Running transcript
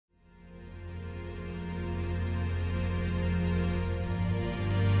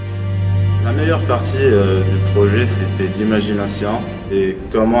meilleure partie du projet, c'était l'imagination et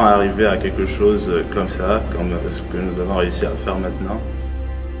comment arriver à quelque chose comme ça, comme ce que nous avons réussi à faire maintenant.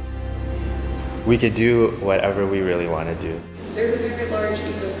 We could do whatever we really want to do. There's a very large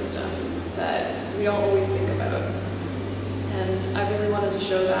ecosystem that we don't always think about, and I really wanted to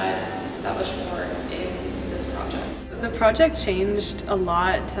show that much more in this project. The project changed a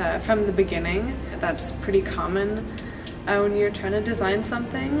lot from the beginning. That's pretty common when you're trying to design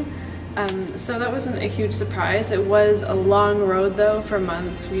something. So that wasn't a huge surprise. It was a long road though. For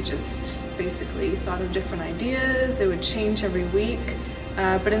months we just basically thought of different ideas. It would change every week,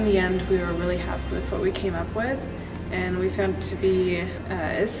 but in the end we were really happy with what we came up with, and we found it to be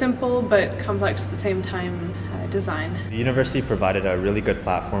a simple but complex at the same time design. The university provided a really good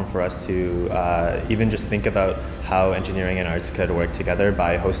platform for us to even just think about how engineering and arts could work together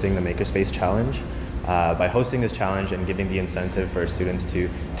by hosting the Makerspace Challenge. By hosting this challenge and giving the incentive for students to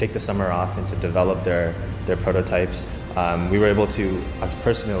take the summer off and to develop their prototypes, we were able to, us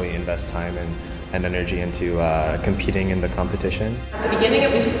personally, invest time and energy into competing in the competition. At the beginning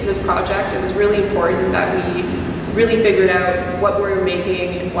of this project, it was really important that we really figured out what we were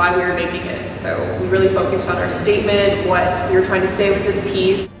making and why we were making it. So we really focused on our statement, what we were trying to say with this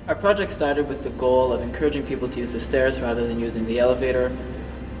piece. Our project started with the goal of encouraging people to use the stairs rather than using the elevator.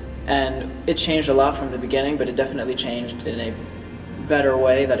 And it changed a lot from the beginning, but it definitely changed in a better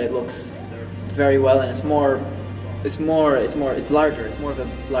way, that it looks very well, and it's larger, it's more of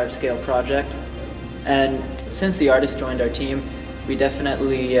a large-scale project. And since the artist joined our team, we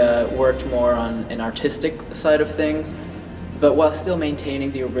definitely worked more on an artistic side of things, but while still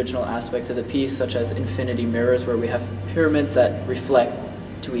maintaining the original aspects of the piece, such as infinity mirrors, where we have pyramids that reflect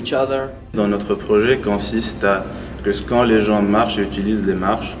to each other. Dans notre projet consiste à que quand les gens marchent et utilisent les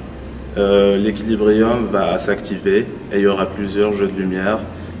marches, l'équilibrium va s'activer et il y aura plusieurs jeux de lumière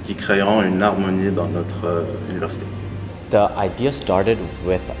qui créeront une harmonie dans notre université. The idea started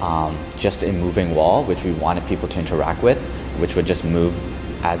with just a moving wall, which we wanted people to interact with, which would just move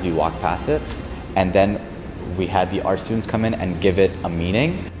as you walk past it. And then we had the art students come in and give it a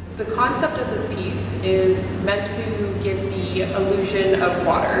meaning. The concept of this piece is meant to give the illusion of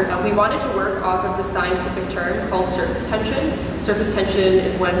water. We wanted to work off of the scientific term called surface tension. Surface tension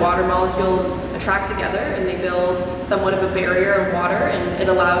is when water molecules attract together and they build somewhat of a barrier of water, and it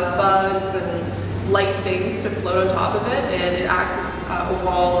allows bugs and light things to float on top of it, and it acts as a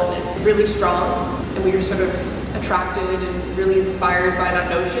wall, and it's really strong. And we were sort of attracted and really inspired by that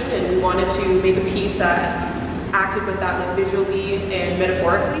notion, and we wanted to make a piece that acted with that, like, visually and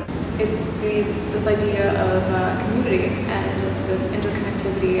metaphorically. It's this idea of community and this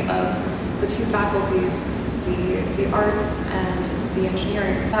interconnectivity of the two faculties, the arts and the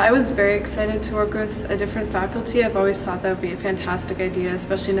engineering. I was very excited to work with a different faculty. I've always thought that would be a fantastic idea,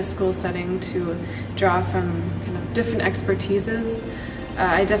 especially in a school setting, to draw from kind of different expertises.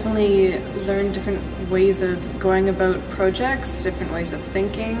 I definitely learned different ways of going about projects, different ways of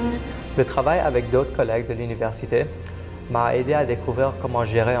thinking. Le travail avec d'autres collègues de l'université m'a aidé à découvrir comment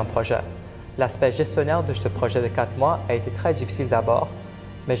gérer un projet. L'aspect gestionnaire de ce projet de 4 mois a été très difficile d'abord,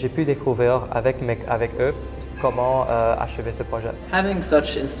 mais j'ai pu découvrir avec eux comment achever ce projet. Having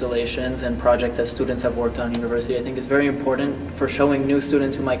such installations and projects that students have worked on in university, I think, is very important for showing new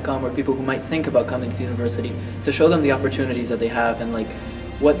students who might come, or people who might think about coming to the university, to show them the opportunities that they have and, like,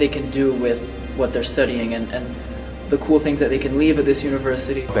 what they can do with what they're studying and the cool things that they can leave at this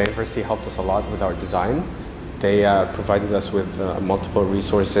university. The university helped us a lot with our design. They provided us with multiple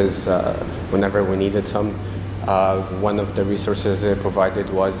resources whenever we needed some. One of the resources they provided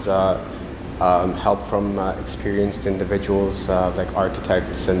was help from experienced individuals like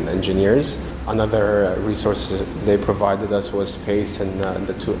architects and engineers. Another resource they provided us was space and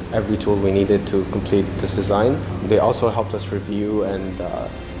every tool we needed to complete this design. They also helped us review and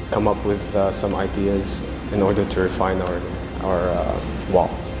come up with some ideas in order to refine our wall.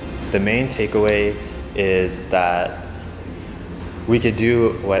 The main takeaway is that we could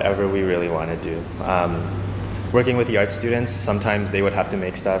do whatever we really want to do. Working with the art students, sometimes they would have to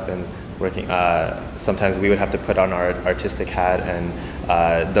make stuff, and sometimes we would have to put on our artistic hat,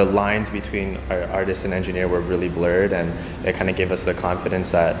 and the lines between our artist and engineer were really blurred, and it kind of gave us the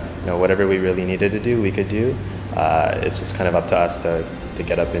confidence that, you know, whatever we really needed to do, we could do. It's just kind of up to us to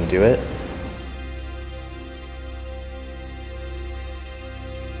get up and do it.